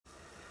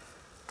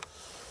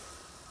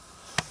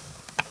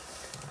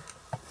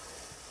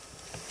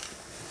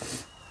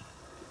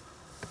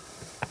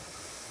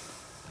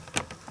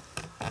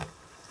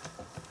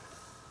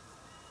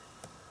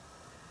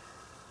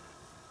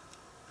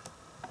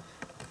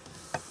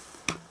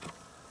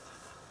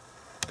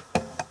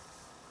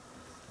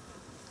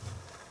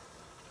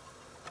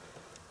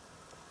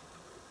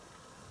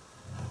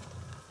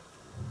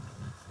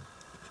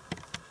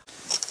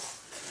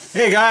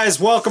Hey guys,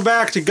 welcome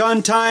back to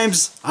Gun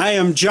Times. I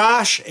am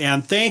Josh,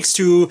 and thanks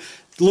to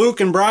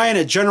Luke and Brian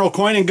at General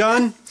Coin &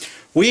 Gun,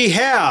 we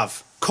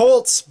have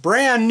Colt's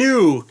brand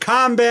new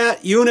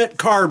combat unit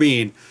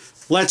carbine.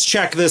 Let's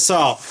check this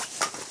out.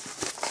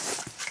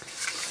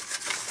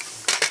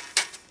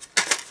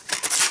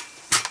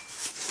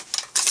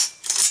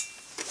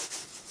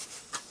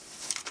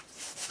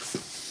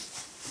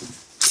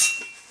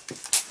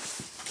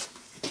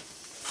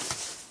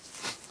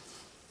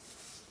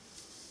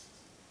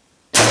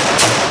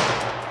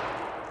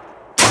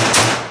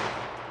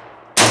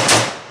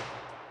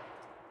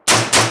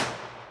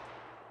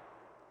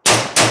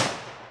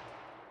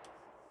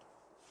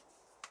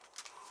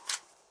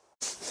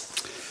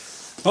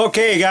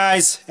 Okay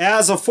guys,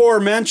 as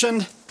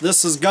aforementioned,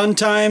 this is Gun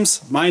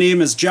Times. My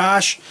name is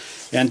Josh,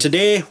 and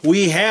today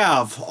we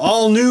have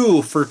all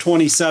new for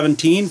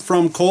 2017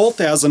 from Colt,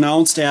 as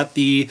announced at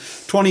the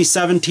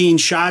 2017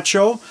 SHOT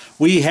Show.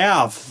 We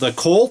have the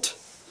Colt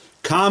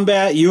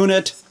Combat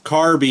Unit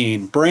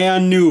Carbine,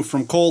 brand new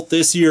from Colt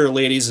this year,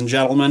 ladies and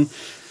gentlemen.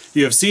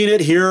 You have seen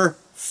it here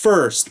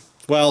first.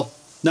 Well,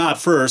 not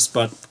first,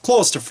 but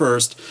close to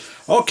first.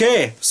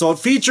 Okay, so it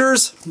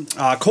features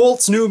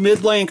Colt's new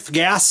mid-length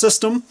gas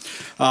system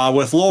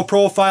with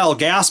low-profile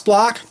gas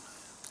block.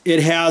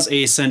 It has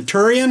a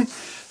Centurion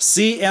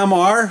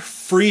CMR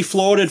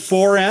free-floated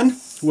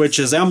 4N, which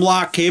is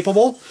M-LOK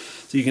capable,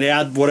 so you can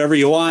add whatever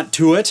you want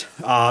to it.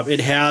 It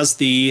has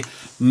the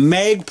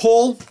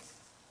Magpul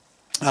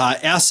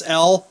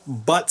SL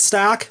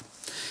buttstock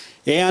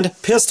and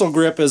pistol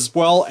grip, as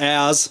well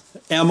as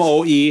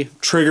MOE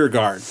trigger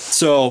guard.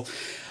 So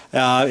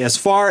as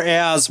far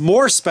as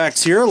more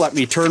specs here, let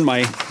me turn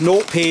my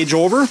note page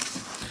over.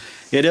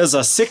 It is a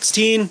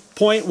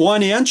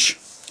 16.1 inch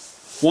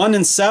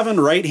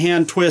 1-in-7 right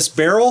hand twist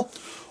barrel.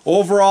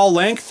 Overall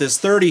length is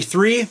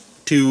 33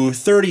 to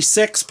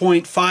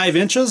 36.5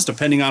 inches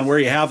depending on where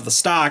you have the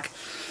stock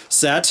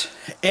set.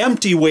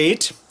 Empty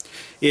weight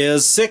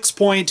is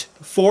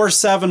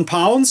 6.47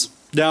 pounds.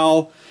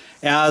 Now,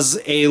 as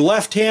a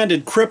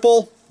left-handed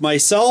cripple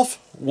myself,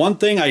 one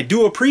thing I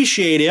do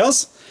appreciate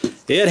is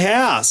it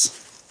has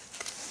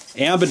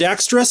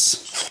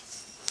ambidextrous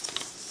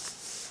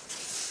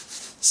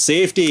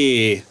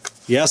safety.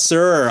 Yes,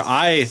 sir.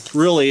 I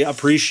really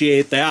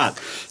appreciate that.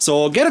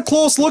 So get a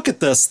close look at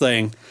this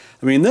thing.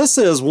 I mean, this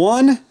is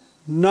one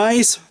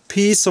nice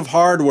piece of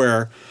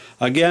hardware.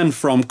 Again,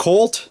 from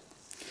Colt.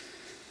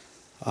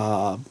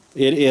 It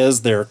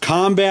is their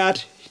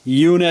Combat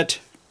Unit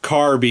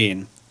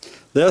Carbine.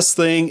 This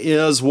thing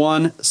is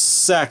one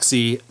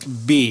sexy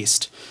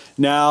beast.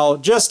 Now,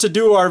 just to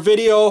do our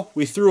video,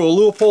 we threw a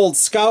Leupold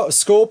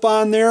scope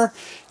on there,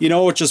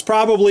 which is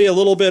probably a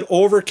little bit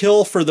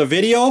overkill for the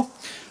video.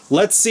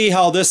 Let's see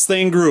how this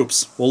thing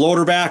groups. We'll load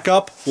her back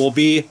up. We'll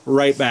be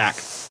right back.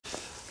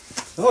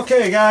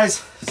 Okay,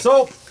 guys,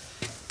 so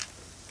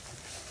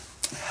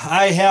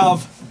I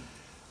have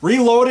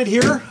reloaded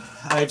here.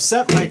 I've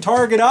set my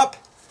target up.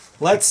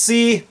 Let's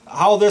see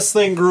how this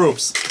thing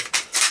groups.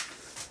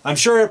 I'm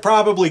sure it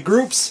probably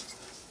groups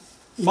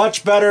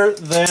much better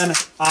than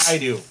I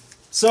do.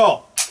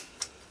 So,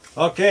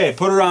 okay,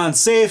 put her on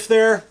safe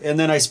there, and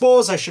then I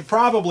suppose I should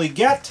probably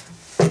get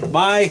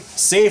my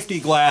safety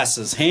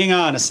glasses. Hang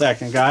on a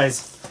second,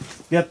 guys.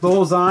 Get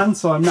those on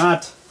so I'm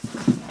not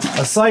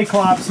a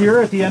cyclops here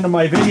at the end of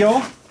my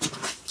video.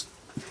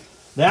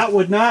 That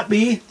would not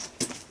be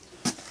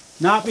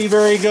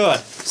very good.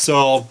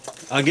 So,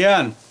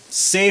 again,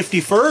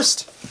 safety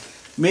first.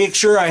 Make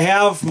sure I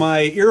have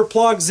my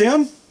earplugs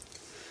in.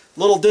 A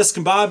little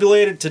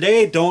discombobulated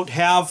today, don't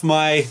have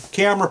my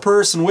camera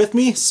person with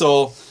me,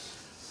 so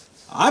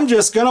I'm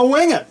just gonna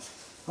wing it.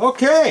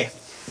 Okay,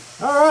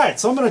 alright,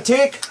 so I'm gonna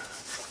take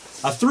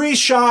a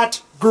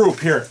 3-shot group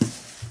here.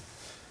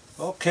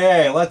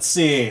 Okay, let's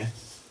see.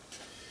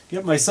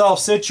 Get myself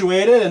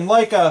situated, and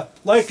like an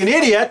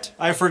idiot,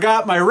 I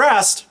forgot my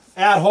rest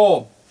at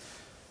home.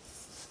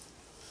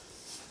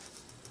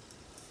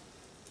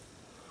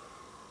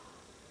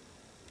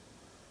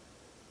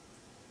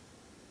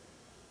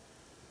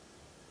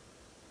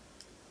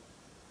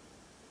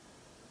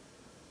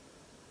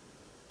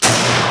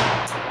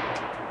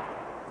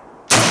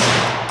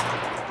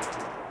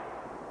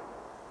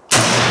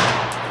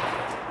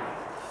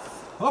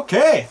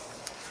 Okay,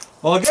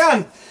 well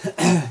again,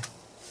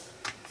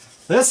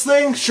 this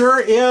thing sure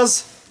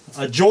is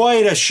a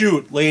joy to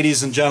shoot,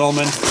 ladies and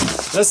gentlemen.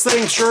 This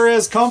thing sure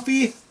is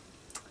comfy.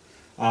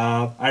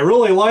 I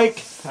really like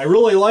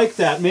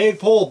that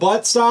Magpul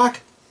buttstock.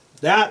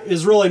 That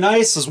is really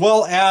nice, as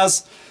well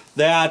as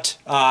that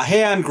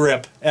hand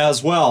grip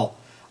as well.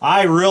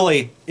 I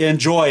really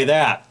enjoy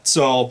that.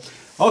 So,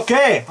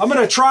 okay, I'm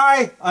going to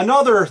try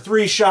another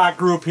 3-shot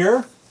group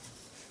here.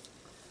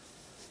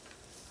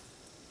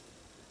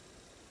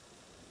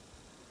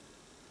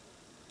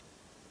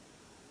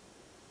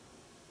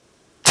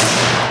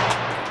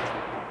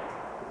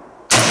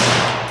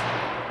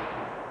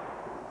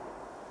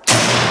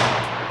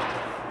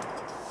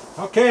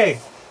 Okay,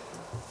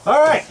 all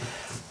right.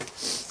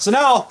 So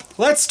now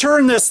let's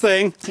turn this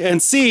thing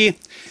and see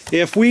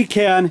if we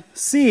can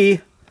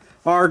see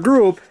our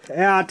group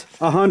at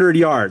 100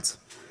 yards.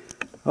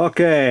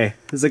 Okay,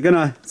 is it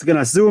gonna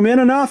zoom in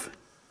enough?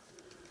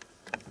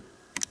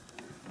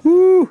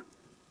 Woo!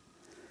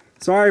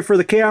 Sorry for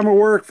the camera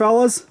work,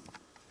 fellas.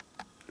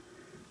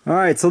 All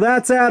right, so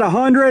that's at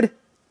 100.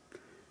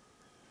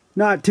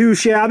 Not too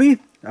shabby.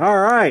 All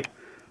right,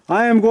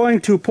 I am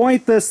going to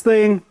point this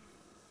thing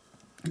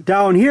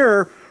down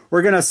here.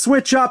 We're gonna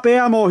switch up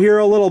ammo here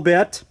a little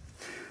bit.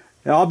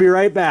 I'll be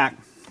right back.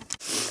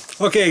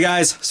 Okay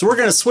guys, so we're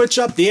gonna switch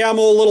up the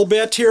ammo a little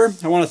bit here.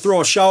 I want to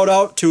throw a shout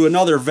out to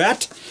another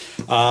vet.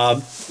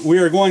 We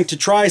are going to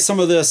try some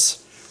of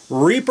this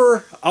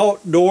Reaper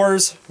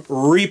Outdoors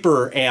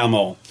Reaper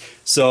ammo.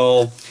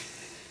 So,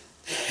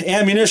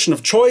 ammunition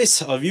of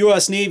choice of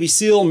U.S. Navy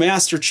SEAL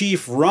Master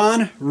Chief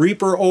Ron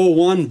Reaper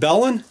 01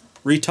 Bellin,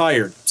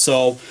 retired.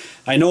 So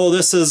I know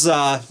this is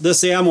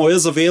this ammo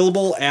is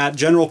available at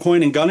General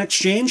Coin and Gun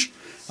Exchange.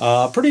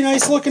 Pretty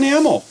nice looking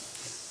ammo.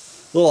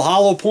 Little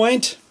hollow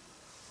point.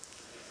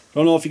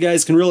 Don't know if you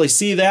guys can really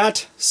see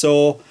that.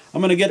 So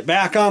I'm going to get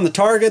back on the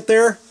target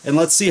there and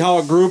let's see how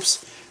it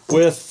groups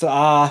with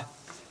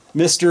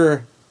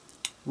Mr.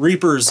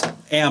 Reaper's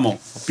ammo.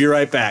 I'll be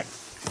right back.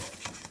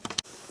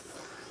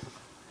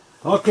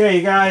 Okay,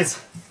 you guys,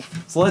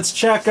 so let's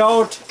check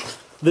out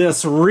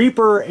this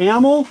Reaper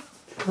ammo.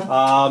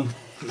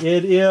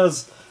 It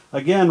is,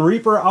 again,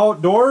 Reaper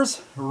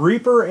Outdoors,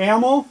 Reaper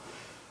ammo.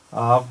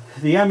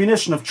 The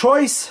ammunition of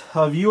choice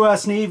of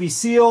U.S. Navy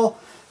SEAL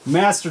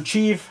Master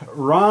Chief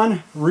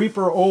Ron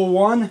Reaper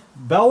 01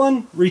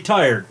 Bellin,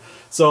 retired.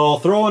 So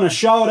throwing a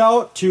shout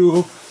out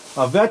to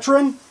a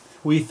veteran.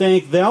 We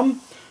thank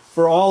them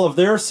for all of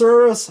their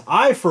service.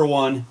 I, for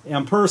one,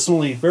 am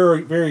personally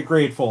very, very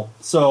grateful.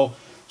 So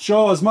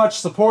show as much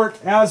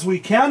support as we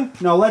can.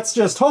 Now let's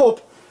just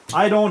hope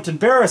I don't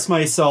embarrass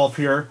myself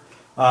here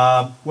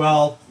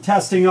while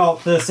testing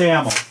out this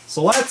ammo.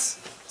 So let's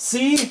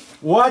see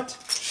what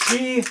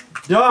she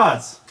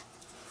does.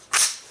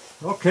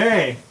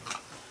 Okay,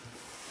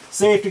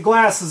 safety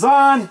glasses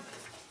on.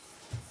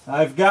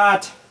 I've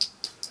got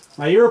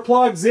my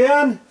earplugs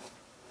in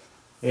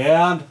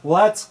and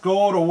let's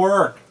go to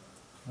work.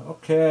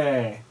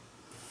 Okay.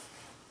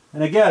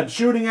 And again,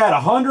 shooting at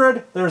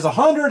 100, there's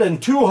 100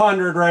 and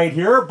 200 right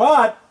here,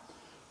 but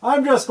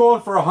I'm just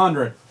going for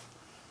 100.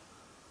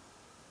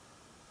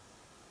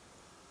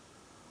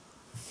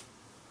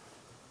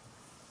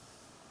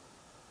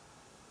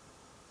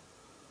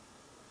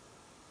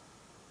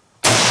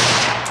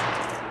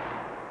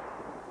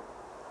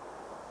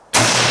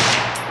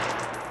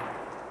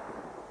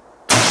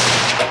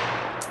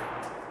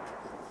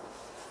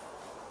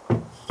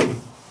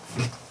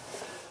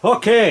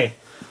 Okay,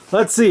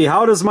 let's see,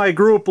 how does my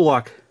group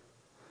look?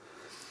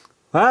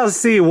 Let's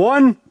see,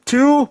 1,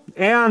 2,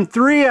 and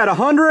 3 at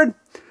 100.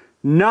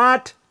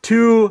 Not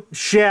too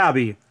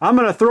shabby. I'm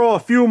going to throw a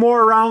few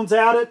more rounds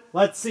at it.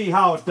 Let's see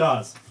how it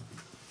does.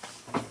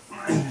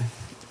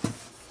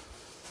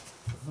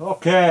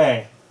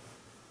 Okay.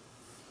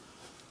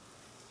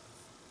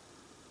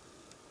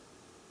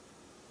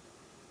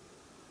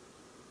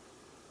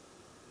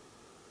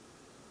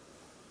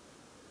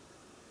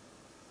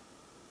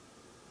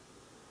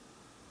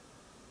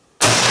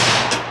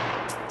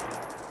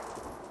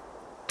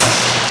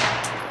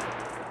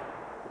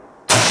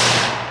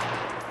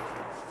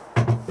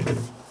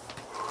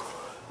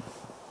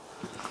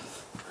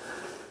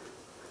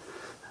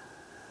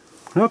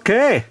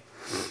 Okay,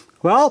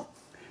 well,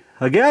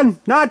 again,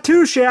 not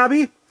too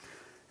shabby.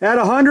 At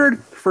 100,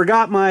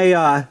 forgot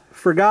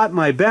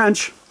my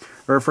bench,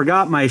 or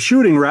forgot my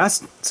shooting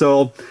rest.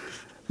 So,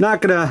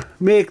 not gonna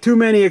make too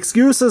many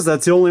excuses.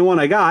 That's the only one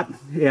I got,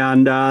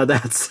 and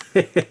that's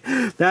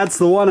that's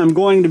the one I'm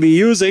going to be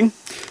using.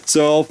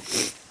 So,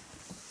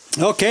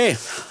 okay,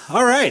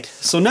 all right.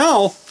 So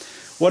now,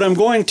 what I'm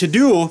going to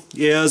do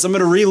is I'm going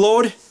to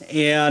reload,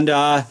 and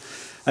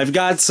I've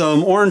got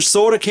some orange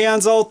soda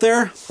cans out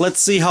there. Let's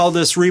see how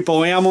this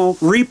Reaper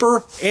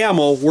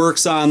ammo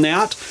works on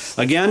that.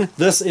 Again,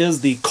 this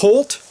is the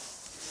Colt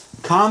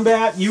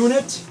Combat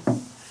Unit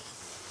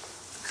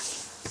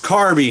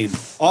Carbine,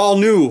 all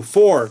new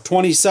for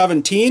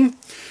 2017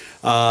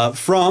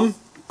 from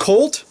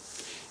Colt,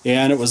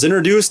 and it was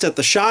introduced at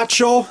the SHOT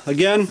Show.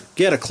 Again,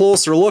 get a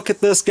closer look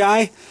at this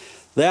guy.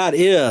 That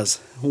is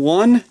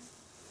one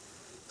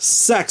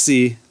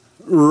sexy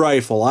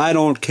rifle. I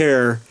don't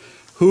care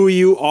who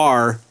you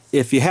are,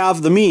 if you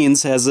have the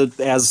means,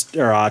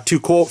 to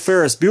quote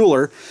Ferris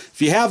Bueller,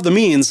 if you have the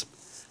means,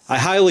 I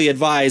highly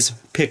advise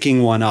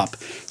picking one up.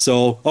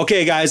 So,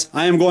 okay guys,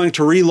 I am going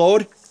to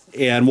reload,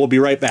 and we'll be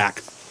right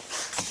back.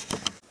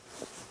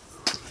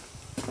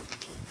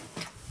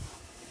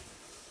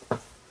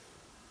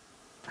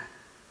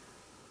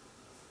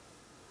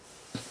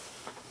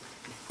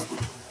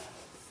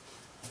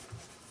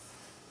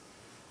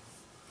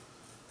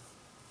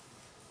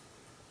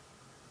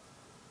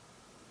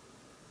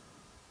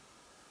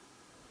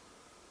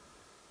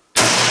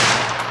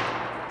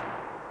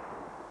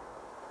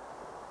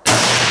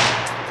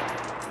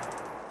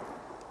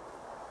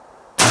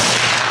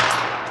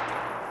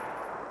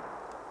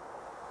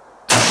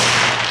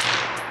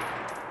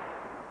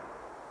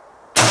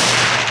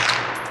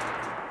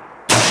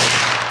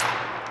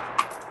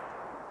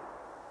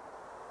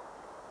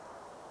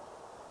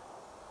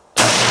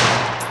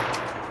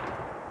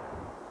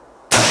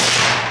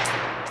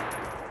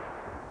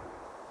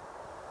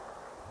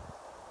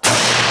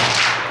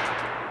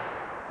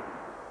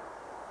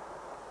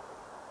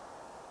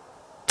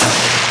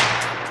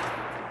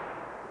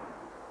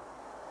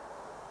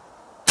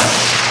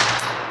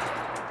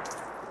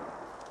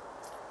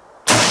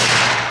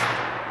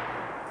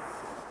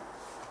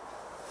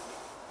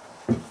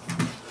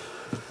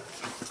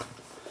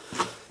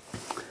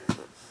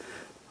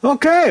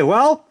 Okay,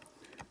 well,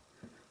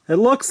 it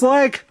looks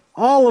like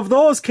all of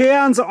those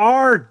cans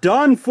are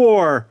done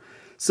for.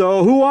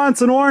 So who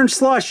wants an orange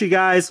slushie,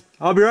 guys?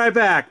 I'll be right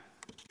back.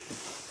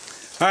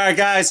 Alright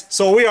guys,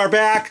 so we are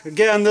back.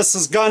 Again, this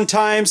is Gun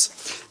Times.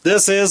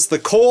 This is the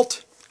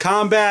Colt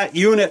Combat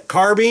Unit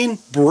Carbine,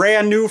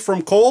 brand new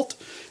from Colt.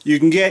 You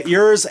can get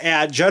yours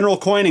at General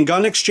Coin and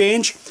Gun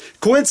Exchange.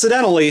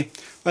 Coincidentally,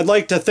 I'd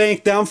like to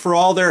thank them for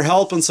all their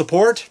help and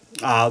support.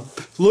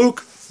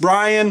 Luke,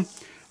 Brian,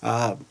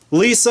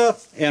 Lisa,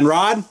 and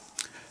Rod.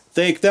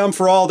 Thank them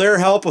for all their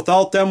help.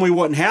 Without them, we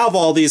wouldn't have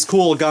all these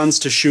cool guns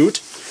to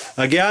shoot.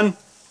 Again,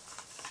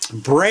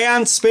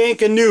 brand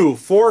spanking new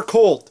for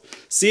Colt.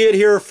 See it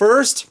here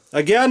first.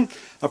 Again,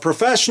 a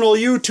professional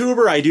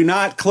YouTuber I do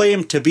not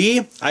claim to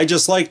be. I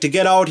just like to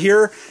get out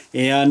here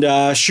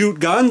and shoot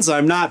guns.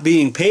 I'm not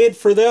being paid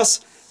for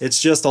this.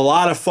 It's just a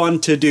lot of fun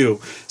to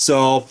do.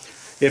 So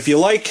if you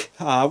like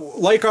our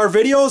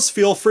videos,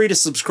 feel free to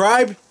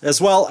subscribe as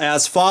well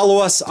as follow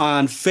us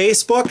on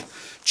Facebook.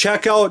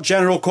 Check out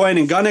General Coin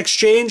and Gun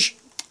Exchange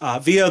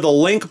via the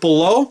link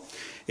below.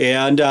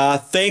 And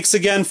thanks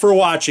again for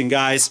watching,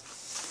 guys.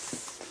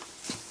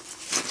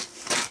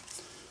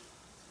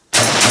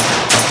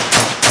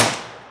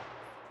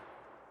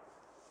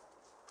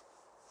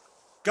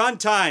 Gun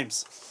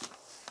Times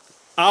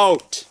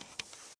out.